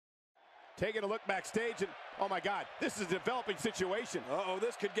Taking a look backstage, and oh my God, this is a developing situation. Uh-oh,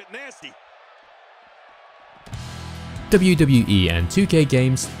 this could get nasty. WWE and 2K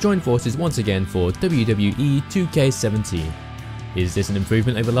Games joined forces once again for WWE 2k17. Is this an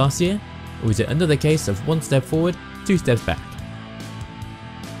improvement over last year, or is it another case of one step forward, two steps back?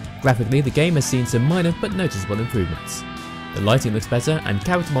 Graphically, the game has seen some minor but noticeable improvements. The lighting looks better, and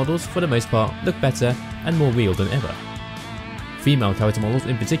character models for the most part look better and more real than ever. Female character models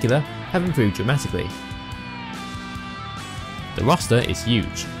in particular have improved dramatically. The roster is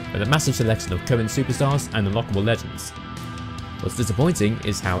huge, with a massive selection of current superstars and unlockable legends. What's disappointing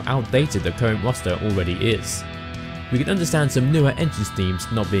is how outdated the current roster already is. We can understand some newer entrance themes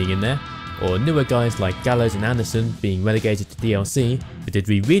not being in there, or newer guys like Gallows and Anderson being relegated to DLC, but did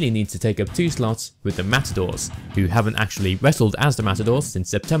we really need to take up 2 slots with the Matadors, who haven't actually wrestled as the Matadors since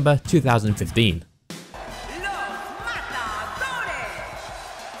September 2015?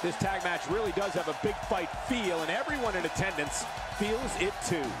 This tag match really does have a big fight feel, and everyone in attendance feels it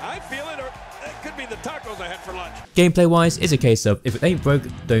too. I feel it, or it could be the tacos I had for lunch. Gameplay wise, it's a case of if it ain't broke,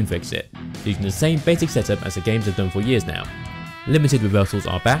 don't fix it, using the same basic setup as the games have done for years now. Limited reversals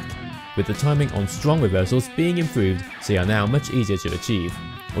are back, with the timing on strong reversals being improved so they are now much easier to achieve,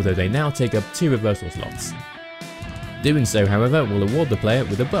 although they now take up 2 reversal slots. Doing so, however, will award the player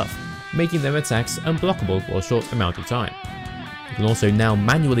with a buff, making their attacks unblockable for a short amount of time. You can also now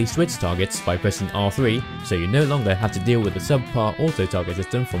manually switch targets by pressing R3, so you no longer have to deal with the subpar auto-target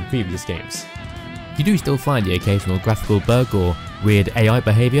system from previous games. You do still find the occasional graphical bug or weird AI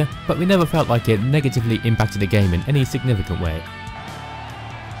behaviour, but we never felt like it negatively impacted the game in any significant way.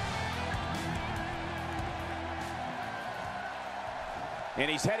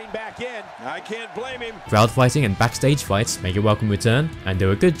 And he's heading back in. I can't blame him. Crowd fighting and backstage fights make a welcome return, and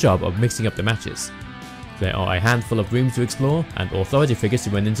do a good job of mixing up the matches. There are a handful of rooms to explore and authority figures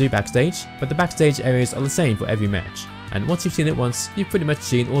to run into backstage, but the backstage areas are the same for every match, and once you've seen it once, you've pretty much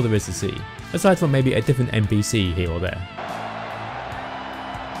seen all there is to see, aside from maybe a different NPC here or there. I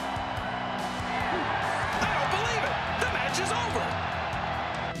don't believe it! The match is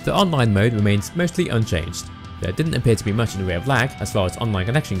over! The online mode remains mostly unchanged. There didn't appear to be much in the way of lag as far as online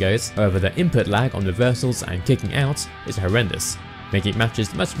connection goes, however the input lag on reversals and kicking out is horrendous, making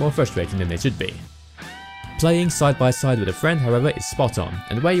matches much more frustrating than they should be. Playing side by side with a friend, however, is spot on,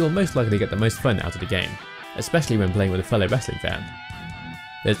 and where you'll most likely get the most fun out of the game, especially when playing with a fellow wrestling fan.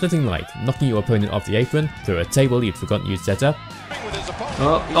 There's nothing like knocking your opponent off the apron through a table you'd forgotten you'd set up.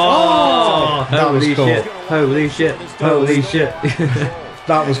 Holy shit, holy shit, holy shit.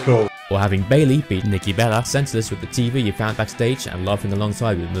 That was cool. Or having Bailey beat Nikki Bella senseless with the TV you found backstage and laughing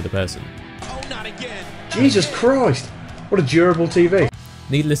alongside with another person. Oh, not again! Jesus Christ! What a durable TV.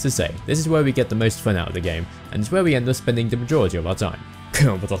 Needless to say, this is where we get the most fun out of the game, and it's where we end up spending the majority of our time.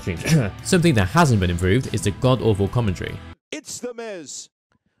 Something that hasn't been improved is the god-awful commentary. It's The Miz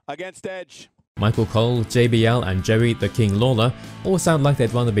against Edge. Michael Cole, JBL and Jerry the King Lawler all sound like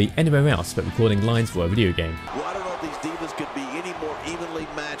they'd rather be anywhere else but recording lines for a video game. Well, I don't know if these divas could be any more evenly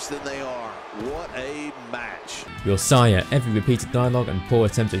matched than they are. What a match. You'll sigh at every repeated dialogue and poor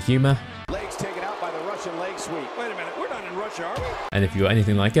attempt at humour. Legs taken out by the Russian leg sweep. Wait a minute, we're not in Russia, are we? And if you're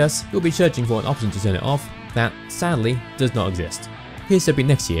anything like us, you'll be searching for an option to turn it off that, sadly, does not exist. Here's hoping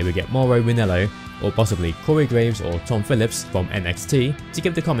next year we get Mauro Ranallo, or possibly Corey Graves or Tom Phillips from NXT to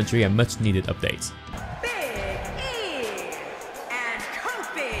give the commentary a much needed update. Big E and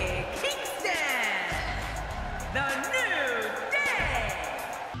Kofi Kingston, the new day.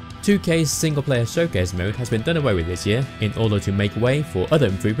 2K's single player showcase mode has been done away with this year in order to make way for other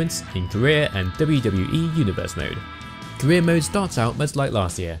improvements in career and WWE Universe mode. Career mode starts out much like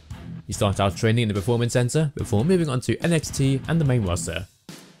last year. You start out training in the Performance Center before moving on to NXT and the main roster.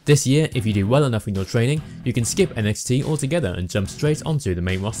 This year, if you do well enough in your training, you can skip NXT altogether and jump straight onto the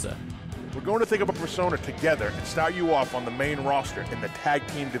main roster. We're going to think of a persona together and start you off on the main roster in the tag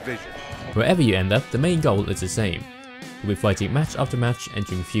team division. Wherever you end up, the main goal is the same. You'll be fighting match after match,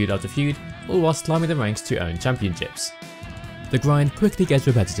 entering feud after feud, all whilst climbing the ranks to earn championships. The grind quickly gets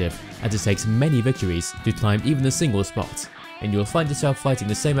repetitive, as it takes many victories to climb even a single spot, and you'll find yourself fighting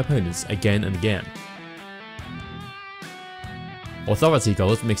the same opponents again and again. Authority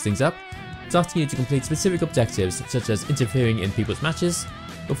goals mix things up, asking you to complete specific objectives such as interfering in people's matches,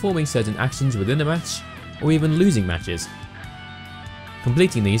 performing certain actions within a match, or even losing matches.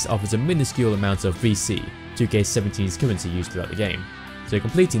 Completing these offers a minuscule amount of VC, 2k17's currency used throughout the game, so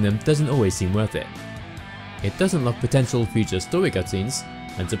completing them doesn't always seem worth it. It does unlock potential future story cutscenes,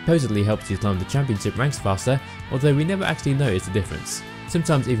 and supposedly helps you climb the championship ranks faster, although we never actually notice the difference,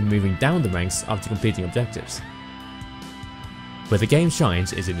 sometimes even moving down the ranks after completing objectives. Where the game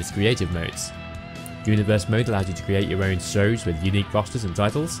shines is in its creative modes. Universe mode allows you to create your own shows with unique rosters and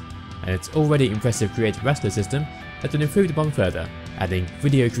titles, and its already impressive creative wrestler system has been improved upon further, adding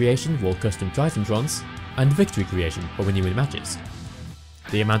video creation for custom Titantrons and victory creation for winning in matches.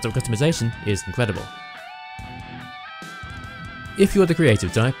 The amount of customization is incredible. If you're the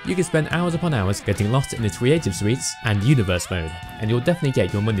creative type, you can spend hours upon hours getting lost in its creative suites and universe mode, and you'll definitely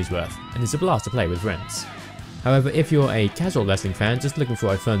get your money's worth, and it's a blast to play with friends. However, if you're a casual wrestling fan just looking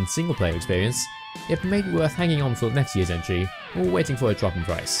for a fun single player experience, it may be worth hanging on for next year's entry or waiting for a drop in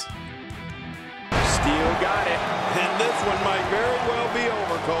price. Steele got it. And this one might very well be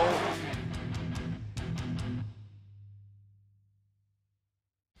over, Cole.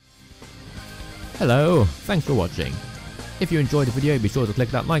 Hello, thanks for watching. If you enjoyed the video, be sure to click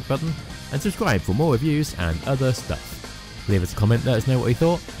that like button and subscribe for more reviews and other stuff. Leave us a comment, let us know what you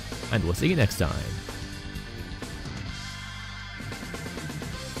thought, and we'll see you next time.